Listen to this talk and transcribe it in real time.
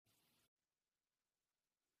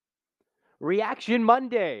Reaction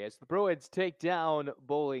Monday as the Bruins take down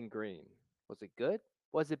Bowling Green. Was it good?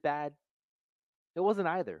 Was it bad? It wasn't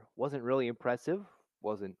either. Wasn't really impressive.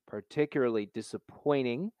 Wasn't particularly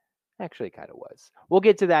disappointing. Actually, kind of was. We'll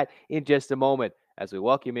get to that in just a moment as we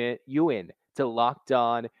welcome you in to Locked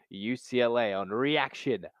On UCLA on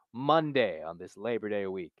Reaction Monday on this Labor Day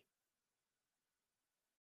week.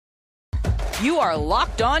 You are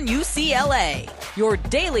Locked On UCLA, your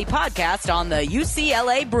daily podcast on the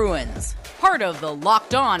UCLA Bruins. Part of the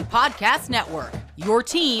Locked On Podcast Network, your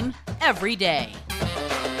team every day.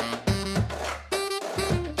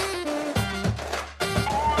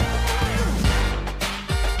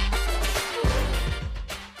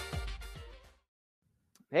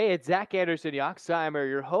 Hey, it's Zach Anderson Yoxheimer,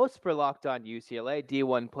 your host for Locked On UCLA,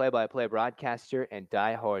 D1 play-by-play broadcaster and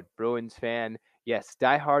diehard Bruins fan. Yes,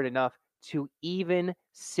 diehard enough to even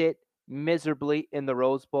sit miserably in the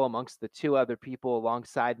Rose Bowl amongst the two other people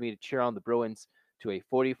alongside me to cheer on the Bruins to a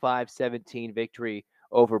 45-17 victory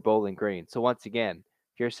over Bowling Green. So once again,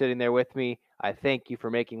 if you're sitting there with me, I thank you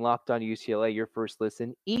for making Locked On UCLA your first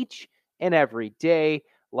listen each and every day.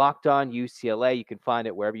 Locked On UCLA. You can find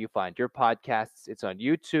it wherever you find your podcasts. It's on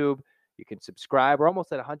YouTube. You can subscribe. We're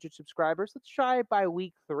almost at 100 subscribers. Let's try it by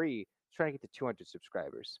week 3. Let's try to get to 200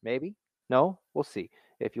 subscribers. Maybe? No? We'll see.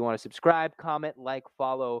 If you want to subscribe, comment, like,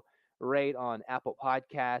 follow, rate on Apple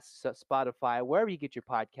Podcasts, Spotify, wherever you get your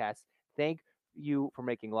podcasts. Thank you for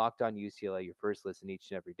making Locked On UCLA your first listen each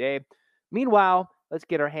and every day. Meanwhile, let's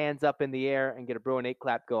get our hands up in the air and get a Bruin 8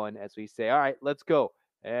 clap going as we say, all right, let's go.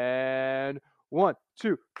 And 1,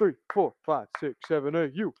 2, 3, 4, 5, 6, 7,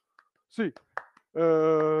 8,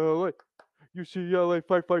 UCLA. UCLA,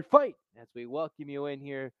 fight, fight, fight. As we welcome you in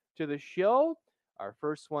here to the show, our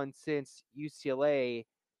first one since UCLA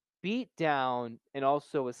beat down and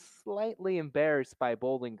also was slightly embarrassed by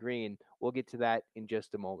Bowling Green. We'll get to that in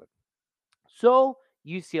just a moment. So,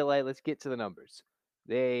 UCLA, let's get to the numbers.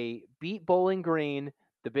 They beat Bowling Green.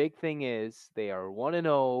 The big thing is they are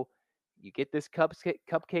 1-0. You get this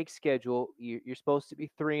cupcake schedule. You're supposed to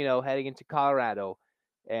be 3-0 heading into Colorado,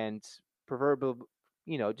 and proverbially,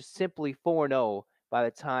 just simply 4-0 by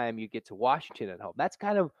the time you get to Washington at home. That's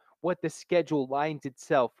kind of what the schedule lines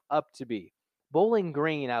itself up to be. Bowling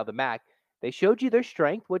Green out of the MAC, they showed you their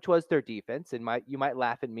strength, which was their defense, and you might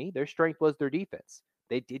laugh at me. Their strength was their defense.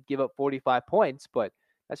 They did give up 45 points, but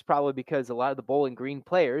that's probably because a lot of the Bowling Green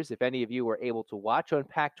players, if any of you were able to watch on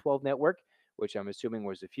Pac-12 Network, which I'm assuming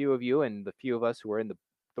was a few of you and the few of us who were in the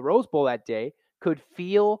Rose Bowl that day, could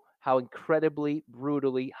feel how incredibly,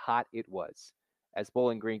 brutally hot it was as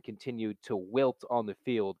Bowling Green continued to wilt on the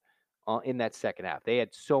field in that second half. They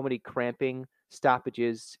had so many cramping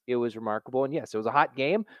stoppages. It was remarkable. And yes, it was a hot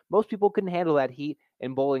game. Most people couldn't handle that heat,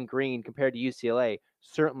 and Bowling Green, compared to UCLA,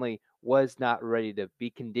 certainly was not ready to be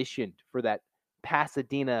conditioned for that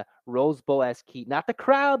Pasadena Rose Bowl-esque heat. Not the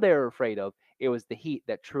crowd they were afraid of. It was the heat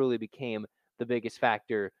that truly became the biggest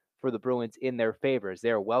factor for the Bruins in their favor.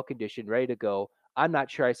 They are well-conditioned, ready to go. I'm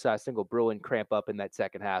not sure I saw a single Bruin cramp up in that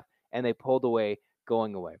second half, and they pulled away,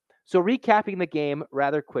 going away. So recapping the game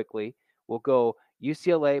rather quickly, we'll go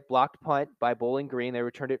UCLA blocked punt by Bowling Green. They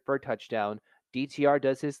returned it for a touchdown. DTR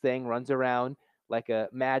does his thing, runs around like a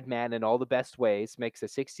madman in all the best ways, makes a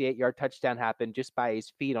 68-yard touchdown happen just by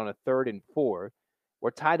his feet on a 3rd and 4.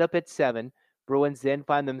 We're tied up at 7. Bruins then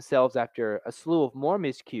find themselves, after a slew of more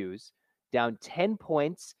miscues, down 10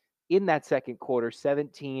 points in that second quarter,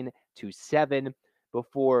 17-7,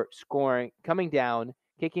 before coming down,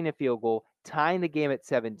 kicking a field goal, tying the game at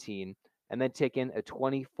 17, and then taking a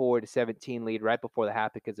 24-17 lead right before the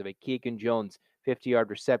half because of a Keegan Jones 50-yard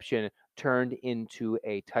reception turned into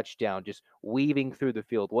a touchdown, just weaving through the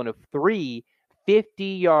field. One of 3 50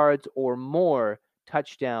 yards or more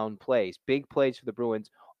touchdown plays, big plays for the Bruins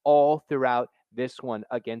all throughout this one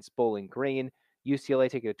against Bowling Green. UCLA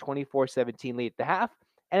taking a 24-17 lead at the half,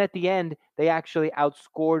 and at the end, they actually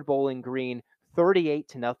outscored Bowling Green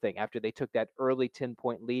 38-0 after they took that early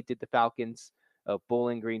 10-point lead, did the Falcons of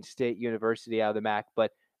Bowling Green State University out of the MAC,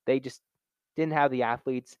 but they just didn't have the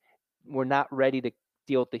athletes, were not ready to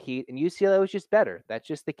deal with the heat, and UCLA was just better. That's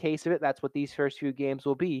just the case of it. That's what these first few games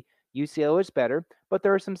will be. UCLA was better, but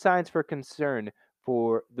there are some signs for concern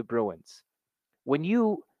for the Bruins. When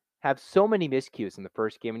you have so many miscues in the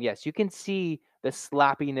first game, and yes, you can see the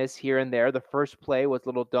sloppiness here and there. The first play was a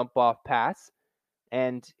little dump-off pass,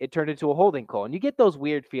 and it turned into a holding call. And you get those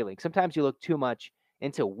weird feelings. Sometimes you look too much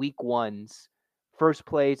into week one's first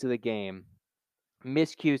plays of the game,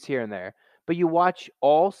 miscues here and there. But you watch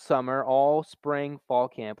all summer, all spring, fall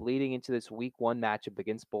camp, leading into this week 1 matchup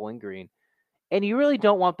against Bowling Green, and you really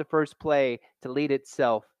don't want the first play to lead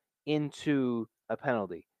itself into a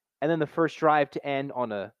penalty. And then the first drive to end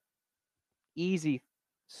on a easy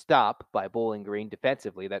stop by Bowling Green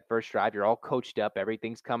defensively. That first drive, you're all coached up,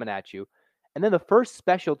 everything's coming at you. And then the first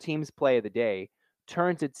special teams play of the day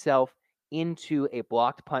turns itself into a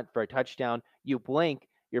blocked punt for a touchdown. You blink,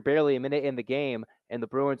 you're barely a minute in the game, and the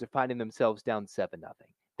Bruins are finding themselves down 7-0.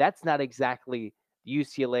 That's not exactly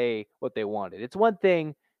UCLA what they wanted. It's one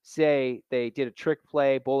thing, say they did a trick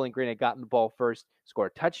play, Bowling Green had gotten the ball first,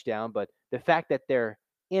 scored a touchdown, but the fact that their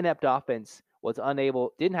inept offense was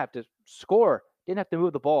unable, didn't have to score, didn't have to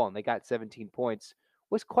move the ball, and they got 17 points,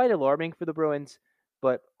 was quite alarming for the Bruins,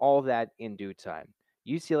 but all that in due time.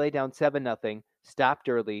 UCLA down 7-0, stopped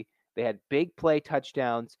early. They had big play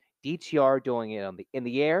touchdowns, DTR doing it in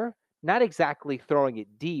the air, not exactly throwing it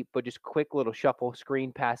deep, but just quick little shuffle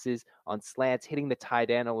screen passes on slants, hitting the tight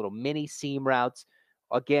end, a little mini seam routes.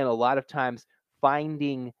 Again, a lot of times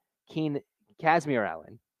finding Keen Casimir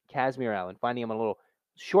Allen, finding him on little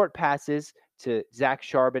short passes to Zach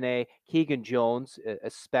Charbonnet, Keegan Jones,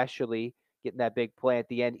 especially getting that big play at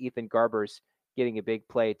the end. Ethan Garbers getting a big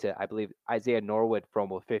play to, I believe, Isaiah Norwood for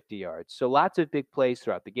almost 50 yards. So lots of big plays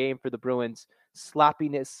throughout the game for the Bruins.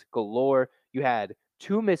 Sloppiness galore. You had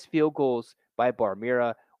two missed field goals by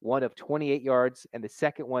Barmira, one of 28 yards and the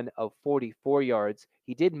second one of 44 yards.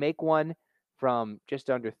 He did make one from just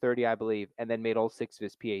under 30, I believe, and then made all 6 of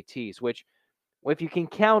his PATs, which, if you can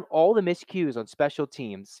count all the miscues on special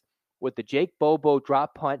teams, with the Jake Bobo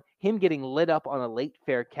drop punt, him getting lit up on a late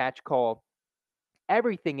fair catch call,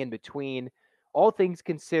 everything in between, all things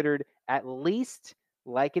considered, at least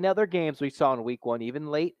like in other games we saw in week one, even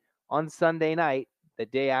late on Sunday night, the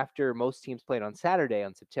day after most teams played on Saturday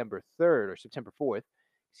on September 3rd or September 4th,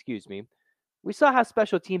 excuse me, we saw how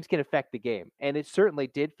special teams can affect the game, and it certainly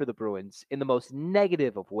did for the Bruins in the most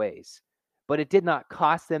negative of ways. But it did not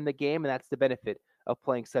cost them the game, and that's the benefit of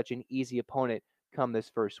playing such an easy opponent come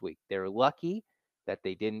this first week. They're lucky that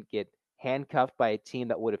they didn't get handcuffed by a team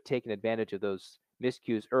that would have taken advantage of those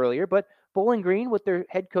miscues earlier. But Bowling Green, with their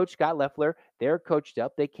head coach Scott Leffler, they're coached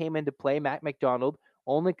up. They came into play. Matt McDonald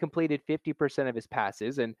only completed 50% of his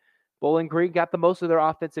passes, and Bowling Green got the most of their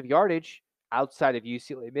offensive yardage outside of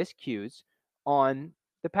UCLA miscues on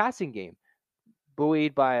the passing game.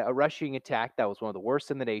 Buoyed by a rushing attack that was one of the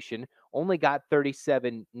worst in the nation, only got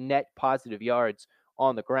 37 net positive yards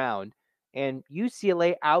on the ground. And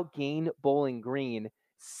UCLA outgained Bowling Green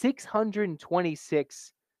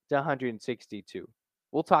 626 to 162.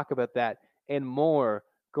 We'll talk about that and more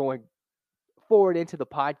going forward into the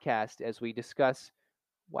podcast as we discuss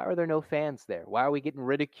why are there no fans there? Why are we getting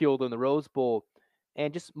ridiculed in the Rose Bowl?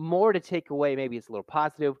 And just more to take away. Maybe it's a little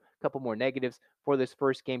positive, a couple more negatives for this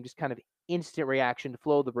first game. Just kind of instant reaction,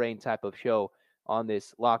 flow of the brain type of show on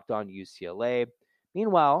this Locked On UCLA.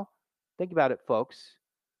 Meanwhile, think about it, folks.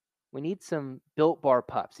 We need some Built Bar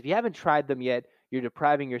Pups. If you haven't tried them yet, you're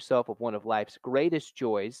depriving yourself of one of life's greatest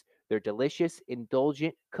joys. They're delicious,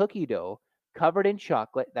 indulgent cookie dough covered in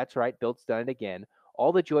chocolate. That's right, Built's done it again.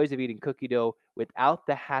 All the joys of eating cookie dough without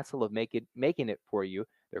the hassle of making it for you.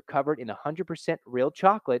 They're covered in 100% real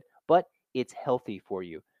chocolate, but it's healthy for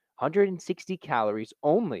you. 160 calories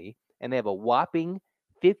only, and they have a whopping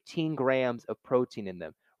 15 grams of protein in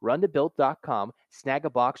them. Run to built.com, snag a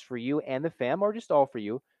box for you and the fam, or just all for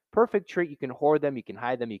you. Perfect treat. You can hoard them, you can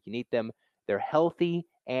hide them, you can eat them. They're healthy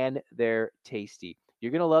and they're tasty.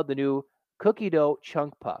 You're going to love the new cookie dough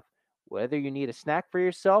chunk puff. Whether you need a snack for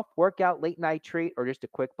yourself, workout, late night treat, or just a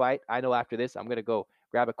quick bite, I know after this I'm going to go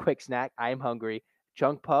grab a quick snack. I am hungry.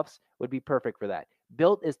 Chunk puffs would be perfect for that.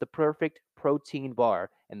 Built is the perfect protein bar,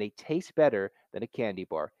 and they taste better than a candy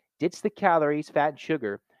bar. Ditch the calories, fat, and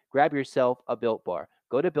sugar. Grab yourself a Built bar.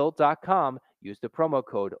 Go to built.com, use the promo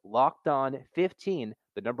code LOCKEDON15,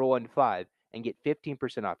 the number 15, and get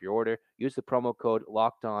 15% off your order. Use the promo code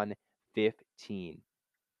LOCKEDON15.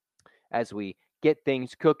 As we get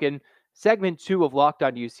things cooking, segment 2 of Locked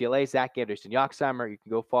On UCLA, Zach Anderson Yoxheimer. You can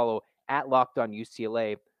go follow at Locked On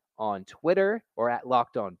UCLA on Twitter, or at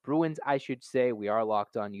Locked On Bruins, I should say. We are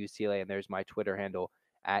Locked On UCLA, and there's my Twitter handle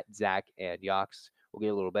at Zach and Yox. We'll get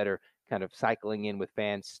a little better kind of cycling in with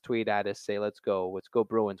fans. Tweet at us, say, let's go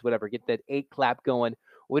Bruins, whatever. Get that 8 clap going.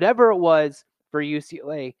 Whatever it was for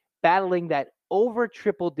UCLA, battling that over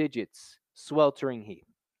triple digits sweltering heat.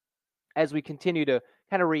 As we continue to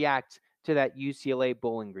kind of react to that UCLA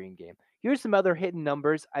Bowling Green game. Here's some other hidden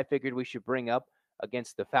numbers I figured we should bring up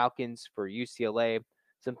against the Falcons for UCLA.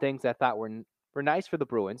 Some things I thought were nice for the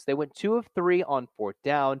Bruins. They went 2 of 3 on 4th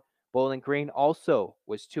down. Bowling Green also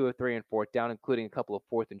was 2 of 3 on 4th down, including a couple of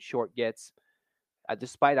 4th and short gets.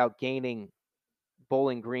 Despite outgaining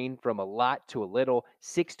Bowling Green from a lot to a little,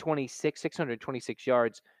 626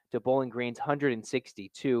 yards to Bowling Green's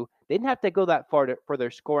 162. They didn't have to go that far for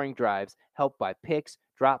their scoring drives, helped by picks,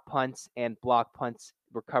 drop punts, and block punts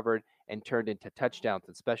recovered and turned into touchdowns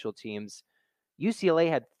and special teams. UCLA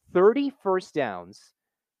had 30 first downs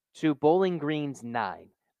to Bowling Green's 9.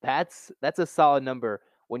 That's a solid number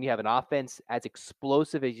when you have an offense as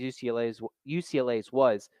explosive as UCLA's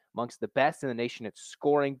was, amongst the best in the nation at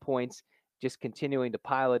scoring points, just continuing to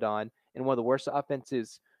pile it on, and one of the worst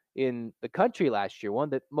offenses in the country last year, one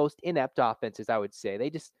of the most inept offenses, I would say. They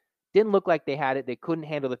just didn't look like they had it. They couldn't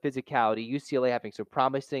handle the physicality. UCLA having some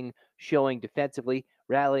promising showing defensively,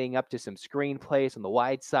 rallying up to some screen plays on the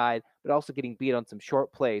wide side, but also getting beat on some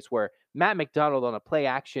short plays where Matt McDonald on a play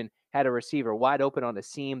action had a receiver wide open on the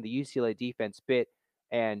seam. The UCLA defense bit,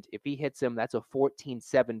 and if he hits him, that's a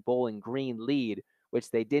 14-7 Bowling Green lead, which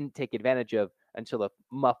they didn't take advantage of until a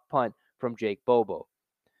muff punt from Jake Bobo.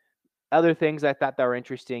 Other things I thought that were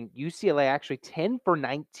interesting, UCLA actually 10 for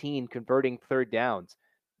 19 converting third downs.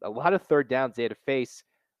 A lot of third downs they had to face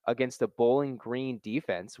against the Bowling Green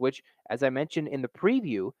defense, which, as I mentioned in the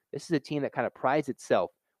preview, this is a team that kind of prides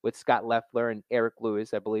itself with Scott Loeffler and Eric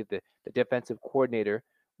Lewis, I believe the defensive coordinator,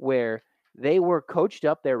 where they were coached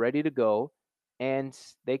up, they're ready to go, and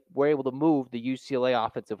they were able to move the UCLA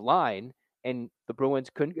offensive line, and the Bruins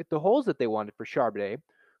couldn't get the holes that they wanted for Charbonnet,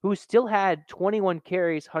 who still had 21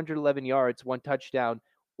 carries, 111 yards, one touchdown,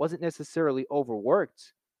 wasn't necessarily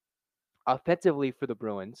overworked offensively for the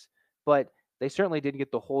Bruins, but they certainly didn't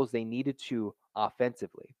get the holes they needed to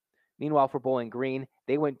offensively. Meanwhile, for Bowling Green,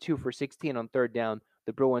 they went 2 for 16 on third down.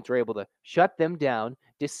 The Bruins were able to shut them down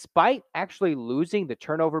despite actually losing the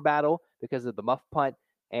turnover battle because of the muff punt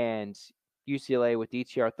and UCLA with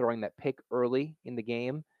DTR throwing that pick early in the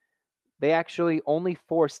game. They actually only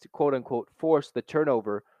forced, quote unquote, forced the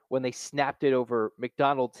turnover when they snapped it over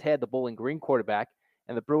McDonald's head, the Bowling Green quarterback,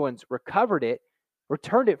 and the Bruins recovered it,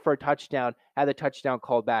 returned it for a touchdown, had the touchdown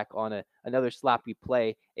called back on another sloppy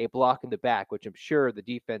play, a block in the back, which I'm sure the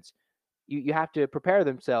defense, you have to prepare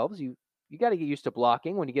themselves. You got to get used to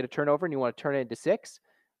blocking when you get a turnover and you want to turn it into 6.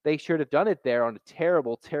 They should have done it there on a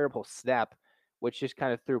terrible, terrible snap, which just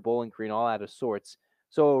kind of threw Bowling Green all out of sorts.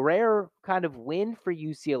 So a rare kind of win for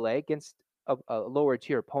UCLA against a lower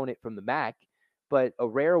tier opponent from the MAC, but a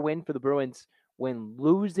rare win for the Bruins when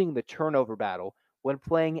losing the turnover battle, when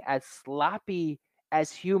playing as sloppy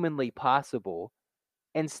as humanly possible,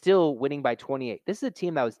 and still winning by 28. This is a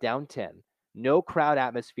team that was down 10, no crowd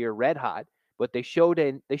atmosphere, red hot, but they showed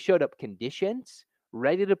up conditions,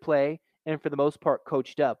 ready to play, and for the most part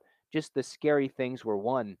coached up. Just the scary things were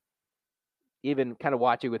won. Even kind of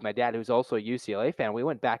watching with my dad, who's also a UCLA fan, we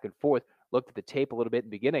went back and forth, looked at the tape a little bit in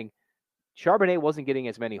the beginning. Charbonnet wasn't getting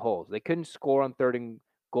as many holes. They couldn't score on third and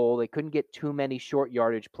goal. They couldn't get too many short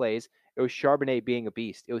yardage plays. It was Charbonnet being a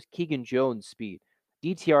beast. It was Keegan Jones' speed,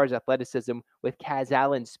 DTR's athleticism with Kaz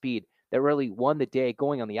Allen's speed that really won the day,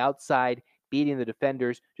 going on the outside, beating the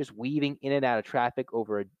defenders, just weaving in and out of traffic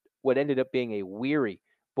over what ended up being a weary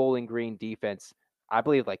Bowling Green defense. I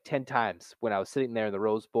believe like 10 times when I was sitting there in the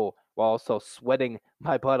Rose Bowl while also sweating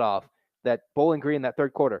my butt off that Bowling Green that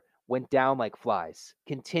third quarter went down like flies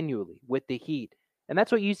continually with the heat. And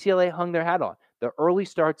that's what UCLA hung their hat on. The early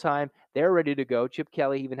start time, they're ready to go. Chip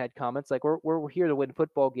Kelly even had comments like, we're here to win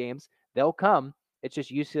football games. They'll come. It's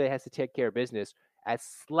just UCLA has to take care of business. As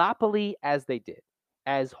sloppily as they did,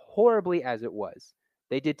 as horribly as it was,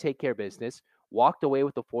 they did take care of business, walked away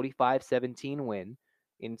with a 45-17 win.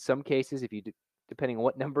 In some cases, if you depending on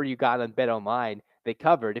what number you got on Bet Online, they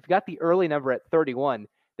covered. If you got the early number at 31,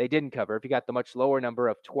 they didn't cover. If you got the much lower number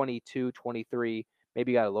of 22, 23,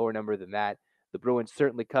 maybe you got a lower number than that, the Bruins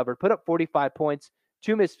certainly covered. Put up 45 points,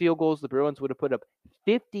 2 missed field goals. The Bruins would have put up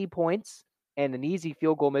 50 points and an easy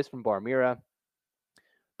field goal miss from Barmira.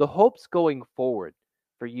 The hopes going forward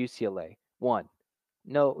for UCLA, one,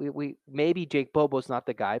 no, we maybe Jake Bobo's not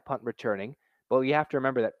the guy punt returning, but you have to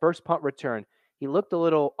remember that first punt return, he looked a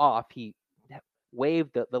little off. He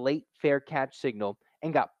waved the late fair catch signal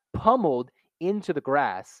and got pummeled into the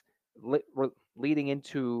grass, leading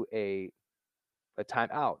into a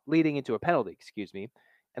timeout, leading into a penalty, excuse me.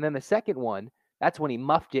 And then the second one, that's when he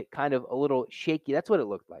muffed it kind of a little shaky. That's what it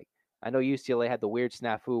looked like. I know UCLA had the weird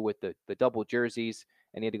snafu with the double jerseys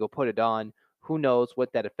and he had to go put it on. Who knows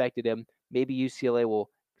what that affected him? Maybe UCLA will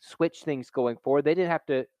switch things going forward. They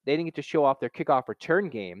didn't get to show off their kickoff return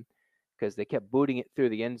game because they kept booting it through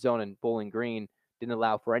the end zone, and Bowling Green didn't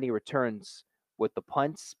allow for any returns with the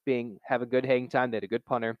punts have a good hang time. They had a good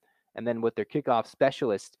punter. And then with their kickoff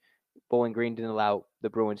specialist, Bowling Green didn't allow the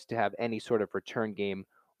Bruins to have any sort of return game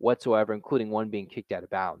whatsoever, including one being kicked out of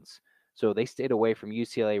bounds. So they stayed away from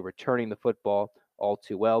UCLA returning the football all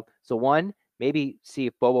too well. So one, Maybe see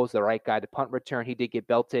if Bobo's the right guy to punt return. He did get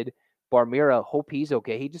belted. Barmira, hope he's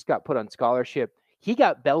okay. He just got put on scholarship. He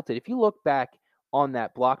got belted. If you look back on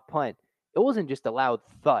that block punt, it wasn't just a loud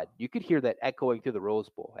thud. You could hear that echoing through the Rose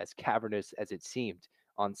Bowl, as cavernous as it seemed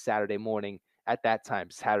on Saturday morning, at that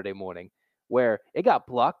time, Saturday morning, where it got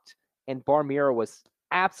blocked and Barmira was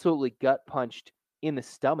absolutely gut punched in the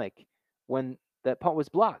stomach when that punt was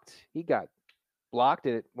blocked. He got blocked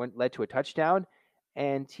and led to a touchdown.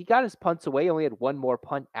 And he got his punts away. He only had one more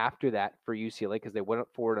punt after that for UCLA because they went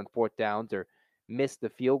forward on fourth downs or missed the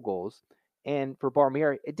field goals. And for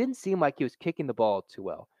Barmir, it didn't seem like he was kicking the ball too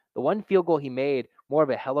well. The one field goal he made, more of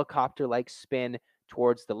a helicopter-like spin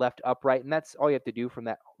towards the left upright, and that's all you have to do from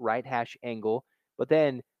that right hash angle. But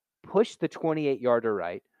then push the 28-yarder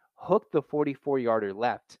right, hook the 44-yarder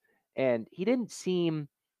left, and he didn't seem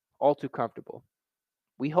all too comfortable.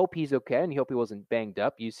 We hope he's okay, and we hope he wasn't banged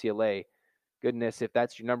up. UCLA, goodness, if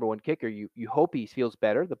that's your number one kicker, you hope he feels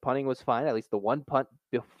better. The punting was fine, at least the one punt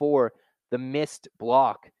before the missed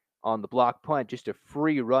block on the block punt, just a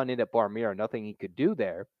free run in at Barmira, nothing he could do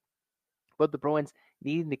there. But the Bruins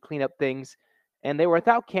needing to clean up things, and they were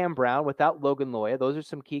without Cam Brown, without Logan Loya. Those are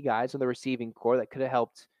some key guys on the receiving core that could have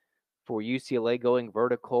helped for UCLA going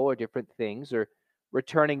vertical or different things or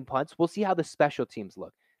returning punts. We'll see how the special teams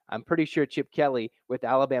look. I'm pretty sure Chip Kelly, with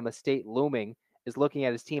Alabama State looming, is looking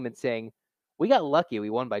at his team and saying, we got lucky. We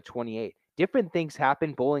won by 28. Different things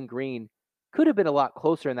happened. Bowling Green could have been a lot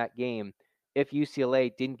closer in that game if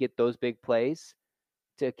UCLA didn't get those big plays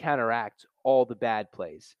to counteract all the bad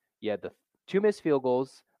plays. You had the two missed field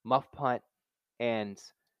goals, muff punt, and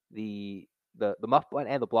the muff punt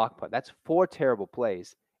and the block punt. That's four terrible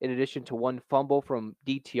plays, in addition to one fumble from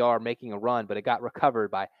DTR making a run, but it got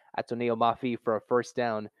recovered by Atonio Mafi for a first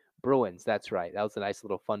down. Bruins, that's right. That was a nice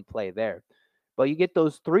little fun play there. But you get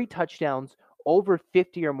those three touchdowns over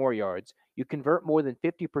 50 or more yards. You convert more than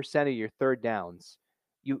 50% of your third downs.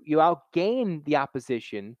 You outgain the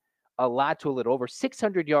opposition a lot to a little, over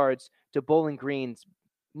 600 yards to Bowling Green's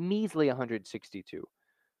measly 162.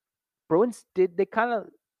 Bruins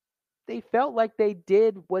they felt like they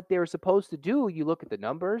did what they were supposed to do. You look at the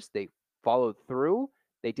numbers, they followed through,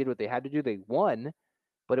 they did what they had to do, they won,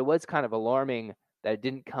 but it was kind of alarming that it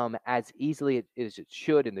didn't come as easily as it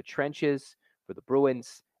should in the trenches for the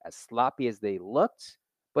Bruins, as sloppy as they looked,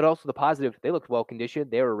 but also the positive, they looked well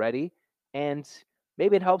conditioned, they were ready, and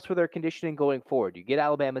maybe it helps for their conditioning going forward. You get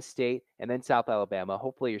Alabama State and then South Alabama.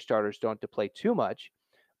 Hopefully your starters don't have to play too much,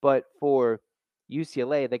 but for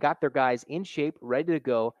UCLA, they got their guys in shape, ready to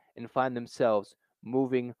go, and find themselves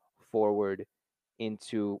moving forward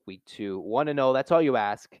into week 2. 1-0, that's all you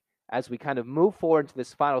ask. As we kind of move forward into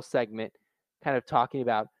this final segment, kind of talking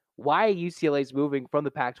about why UCLA is moving from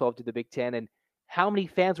the Pac-12 to the Big Ten and how many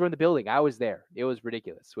fans were in the building. I was there. It was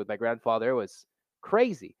ridiculous. With my grandfather, it was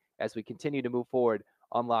crazy as we continue to move forward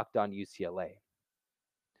on Locked On UCLA.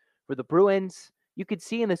 For the Bruins, you could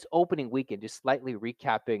see in this opening weekend, just slightly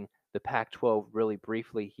recapping the Pac-12 really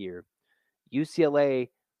briefly here, UCLA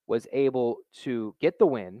was able to get the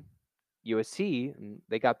win. USC,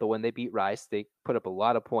 they got the win. They beat Rice. They put up a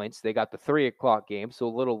lot of points. They got the 3 o'clock game, so a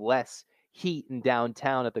little less heat in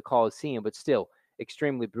downtown at the Coliseum, but still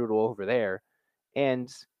extremely brutal over there.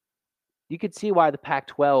 And you could see why the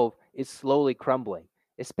Pac-12 is slowly crumbling,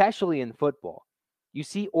 especially in football. You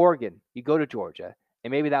see Oregon, you go to Georgia,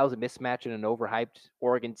 and maybe that was a mismatch in an overhyped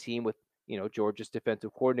Oregon team with, Georgia's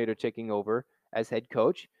defensive coordinator taking over as head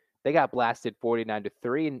coach. They got blasted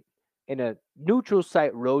 49-3 and in a neutral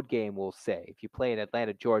site road game, we'll say. If you play in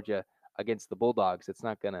Atlanta, Georgia against the Bulldogs, it's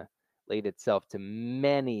not going to lead itself to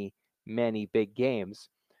many, many big games.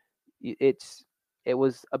 It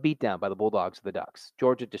was a beatdown by the Bulldogs of the Ducks.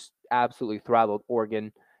 Georgia just absolutely throttled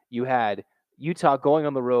Oregon. You had Utah going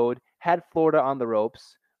on the road, had Florida on the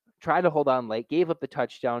ropes, tried to hold on late, gave up the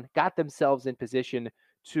touchdown, got themselves in position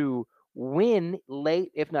to win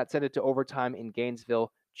late, if not send it to overtime in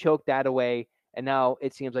Gainesville, choked that away, and now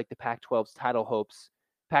it seems like the Pac-12's title hopes,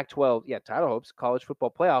 title hopes, college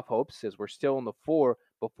football playoff hopes, as we're still in the 4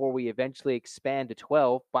 before we eventually expand to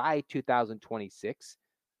 12 by 2026.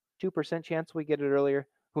 2% chance we get it earlier,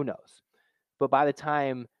 who knows? But by the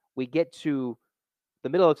time we get to the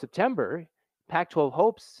middle of September, Pac-12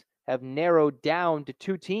 hopes have narrowed down to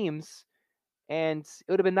 2 teams, and it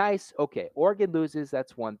would have been nice. Okay, Oregon loses,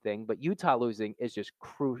 that's one thing, but Utah losing is just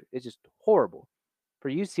horrible. For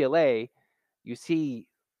UCLA, you see,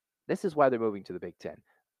 this is why they're moving to the Big Ten.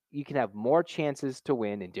 You can have more chances to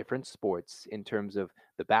win in different sports in terms of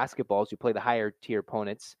the basketballs. You play the higher tier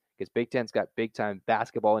opponents because Big Ten's got big time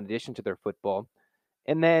basketball in addition to their football.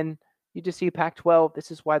 And then you just see Pac-12. This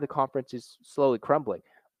is why the conference is slowly crumbling.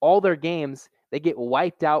 all their games, they get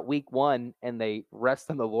wiped out week 1 and they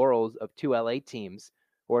rest on the laurels of 2 LA teams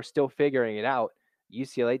who are still figuring it out.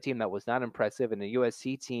 UCLA team that was not impressive and a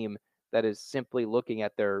USC team that is simply looking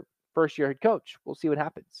at their first year head coach. We'll see what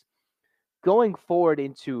happens. Going forward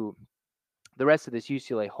into the rest of this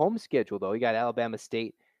UCLA home schedule, though, you got Alabama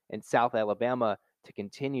State and South Alabama to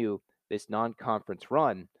continue this non-conference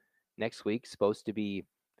run. Next week, supposed to be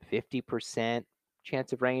 50%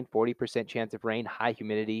 chance of rain, 40% chance of rain, high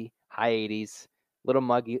humidity, high 80s, little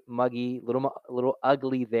muggy, little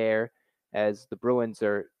ugly there, as the Bruins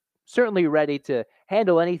are certainly ready to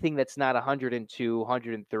handle anything that's not 102,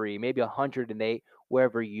 103, maybe 108,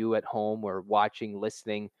 wherever you at home or watching,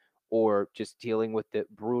 listening, or just dealing with the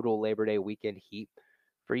brutal Labor Day weekend heat.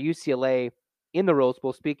 For UCLA in the Rose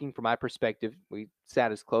Bowl, speaking from my perspective, we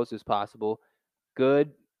sat as close as possible.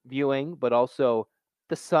 Good viewing, but also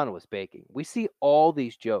the sun was baking. We see all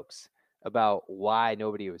these jokes about why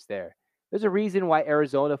nobody was there. There's a reason why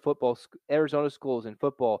Arizona schools in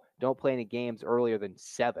football don't play any games earlier than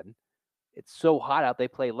 7. It's so hot out they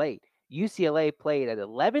play late. UCLA played at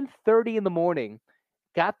 11:30 in the morning,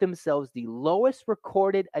 got themselves the lowest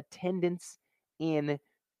recorded attendance in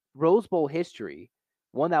Rose Bowl history,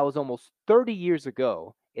 one that was almost 30 years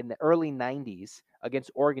ago in the early 90s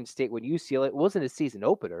against Oregon State when UCLA, it wasn't a season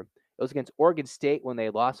opener. It was against Oregon State when they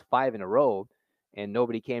lost 5 in a row and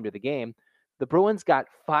nobody came to the game. The Bruins got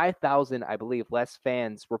 5,000, I believe, less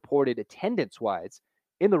fans reported attendance-wise.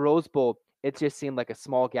 In the Rose Bowl, it just seemed like a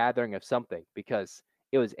small gathering of something because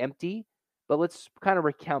it was empty. But let's kind of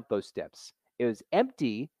recount those steps. It was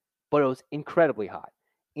empty, but it was incredibly hot.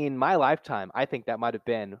 In my lifetime, I think that might have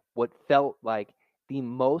been what felt like the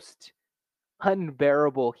most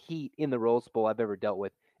unbearable heat in the Rose Bowl I've ever dealt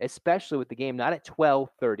with, especially with the game not at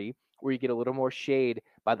 12:30 where you get a little more shade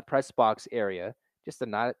by the press box area. Just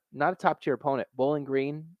not a top tier opponent. Bowling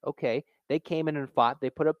Green, okay, they came in and fought.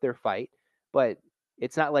 They put up their fight, but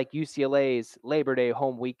it's not like UCLA's Labor Day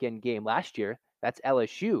home weekend game last year. That's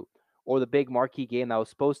LSU, or the big marquee game that was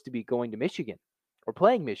supposed to be going to Michigan or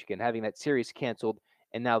playing Michigan, having that series canceled,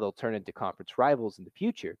 and now they'll turn into conference rivals in the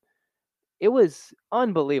future. It was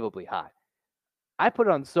unbelievably hot. I put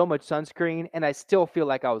on so much sunscreen and I still feel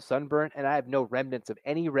like I was sunburnt and I have no remnants of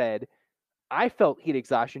any red. I felt heat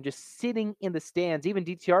exhaustion just sitting in the stands. Even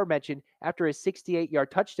DTR mentioned after his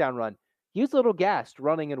 68-yard touchdown run, he was a little gassed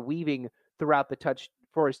running and weaving throughout the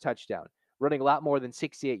his touchdown, running a lot more than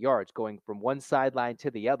 68 yards, going from one sideline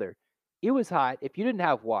to the other. It was hot. If you didn't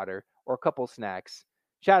have water or a couple snacks,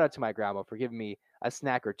 shout out to my grandma for giving me a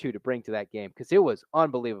snack or two to bring to that game because it was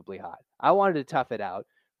unbelievably hot. I wanted to tough it out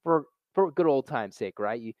for good old time's sake,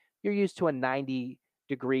 right? You're used to a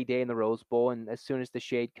 90-degree day in the Rose Bowl, and as soon as the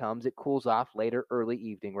shade comes, it cools off later, early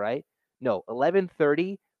evening, right? No,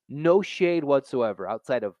 11:30, no shade whatsoever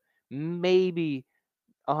outside of maybe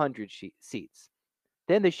 100 seats.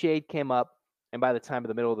 Then the shade came up, and by the time of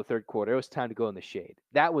the middle of the third quarter, it was time to go in the shade.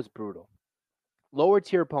 That was brutal. Lower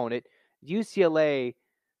tier opponent, UCLA.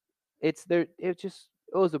 It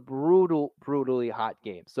was a brutally hot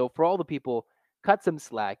game. So for all the people, cut some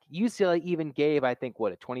slack. UCLA even gave, I think,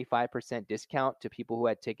 a 25% discount to people who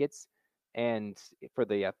had tickets, and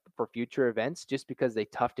for future events, just because they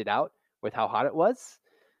toughed it out with how hot it was.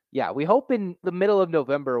 Yeah, we hope in the middle of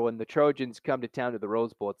November when the Trojans come to town to the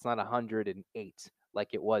Rose Bowl, it's not 108 like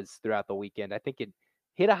it was throughout the weekend. I think it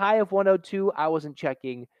hit a high of 102. I wasn't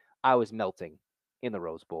checking. I was melting in the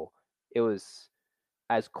Rose Bowl. It was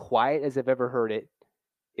as quiet as I've ever heard it.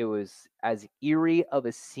 It was as eerie of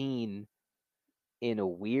a scene in a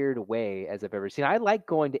weird way as I've ever seen. I like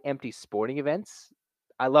going to empty sporting events.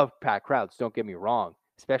 I love packed crowds, don't get me wrong,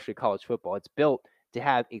 especially college football. It's built to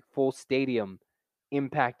have a full stadium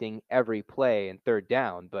impacting every play and third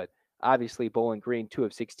down, but obviously Bowling Green 2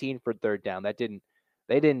 of 16 for third down. They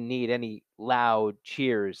didn't need any loud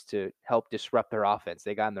cheers to help disrupt their offense.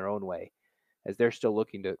 They got in their own way as they're still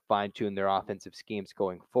looking to fine-tune their offensive schemes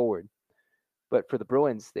going forward. But for the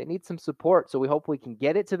Bruins, they need some support. So we hope we can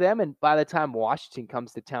get it to them. And by the time Washington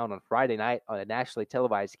comes to town on Friday night on a nationally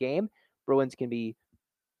televised game, Bruins can be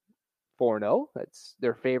 4-0. That's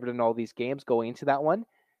their favorite in all these games going into that one.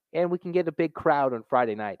 And we can get a big crowd on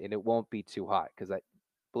Friday night, and it won't be too hot because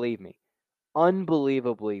believe me,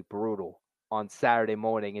 unbelievably brutal on Saturday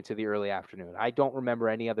morning into the early afternoon. I don't remember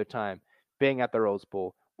any other time being at the Rose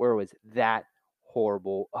Bowl where it was that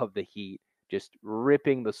horrible of the heat, just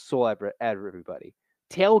ripping the soul out of everybody.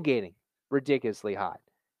 Tailgating, ridiculously hot.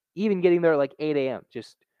 Even getting there at like 8 a.m.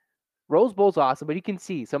 Just Rose Bowl's awesome, but you can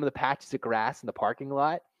see some of the patches of grass in the parking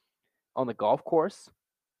lot on the golf course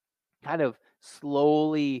kind of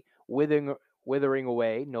slowly withering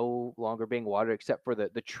away, no longer being watered except for the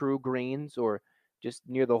true greens or just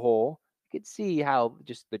near the hole. You could see how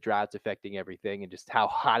just the drought's affecting everything and just how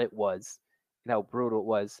hot it was and how brutal it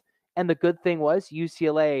was. And the good thing was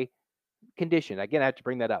UCLA condition. Again, I have to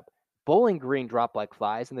bring that up. Bowling Green dropped like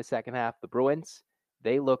flies in the second half. The Bruins,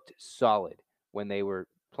 they looked solid when they were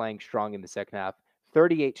playing strong in the second half.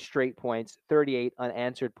 38 straight points, 38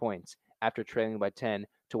 unanswered points after trailing by 10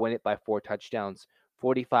 to win it by 4 touchdowns,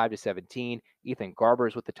 45-17. Ethan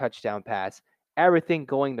Garbers with the touchdown pass. Everything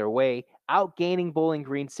going their way, outgaining Bowling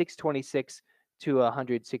Green 626 to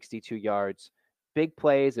 162 yards. Big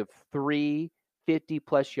plays of 3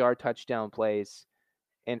 50-plus yard touchdown plays.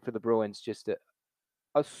 And for the Bruins, just a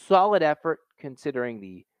solid effort considering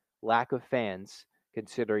the lack of fans,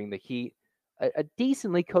 considering the heat. A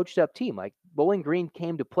decently coached up team. Like Bowling Green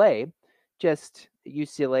came to play, just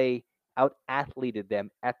UCLA out athleted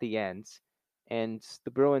them at the end, and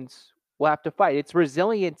the Bruins will have to fight. It's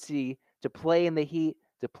resiliency to play in the heat,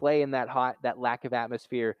 to play in that lack of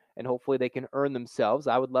atmosphere, and hopefully they can earn themselves.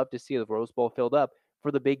 I would love to see the Rose Bowl filled up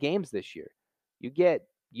for the big games this year. You get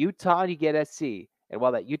Utah, you get SC. And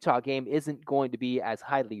while that Utah game isn't going to be as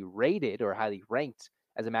highly rated or highly ranked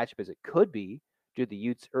as a matchup as it could be due to the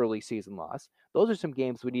Utes' early season loss, those are some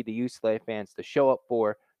games we need the UCLA fans to show up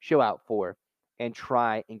for, show out for, and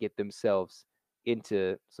try and get themselves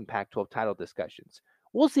into some Pac-12 title discussions.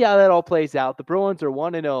 We'll see how that all plays out. The Bruins are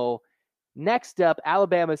 1-0. Next up,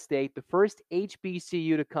 Alabama State, the first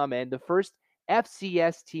HBCU to come in, the first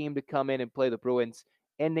FCS team to come in and play the Bruins,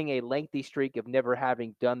 ending a lengthy streak of never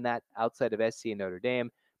having done that outside of SC and Notre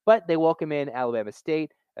Dame. But they welcome in Alabama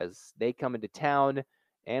State as they come into town,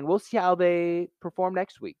 and we'll see how they perform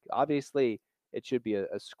next week. Obviously, it should be a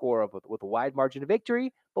score with a wide margin of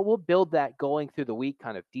victory, but we'll build that going through the week,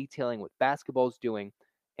 kind of detailing what basketball's doing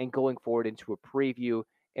and going forward into a preview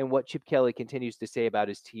and what Chip Kelly continues to say about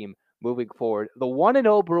his team moving forward. The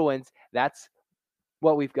 1-0 Bruins, that's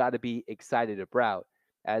what we've got to be excited about.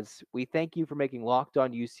 As we thank you for making Locked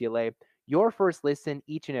On UCLA your first listen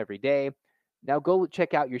each and every day. Now go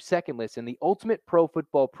check out your second listen, the Ultimate Pro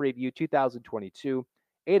Football Preview 2022.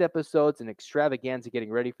 8 episodes and extravaganza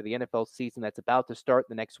getting ready for the NFL season that's about to start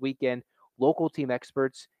the next weekend. Local team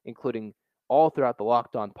experts, including all throughout the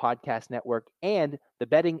Locked On Podcast Network, and the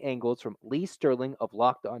betting angles from Lee Sterling of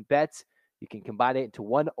Locked On Bets. You can combine it into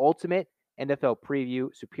one ultimate NFL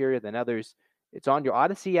preview, superior than others. It's on your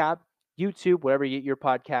Odyssey app, YouTube, wherever you get your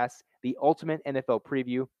podcasts, the Ultimate NFL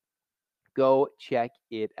Preview. Go check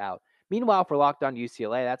it out. Meanwhile, for Locked On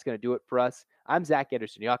UCLA, that's going to do it for us. I'm Zach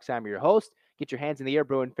Anderson, I'm your host. Get your hands in the air,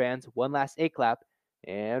 Bruin fans. One last A clap.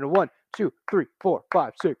 And 1, 2, 3, 4,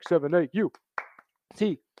 5, 6, 7, 8.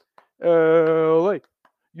 UCLA.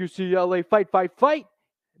 UCLA, fight, fight, fight.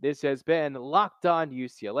 This has been Locked On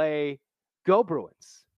UCLA. Go Bruins.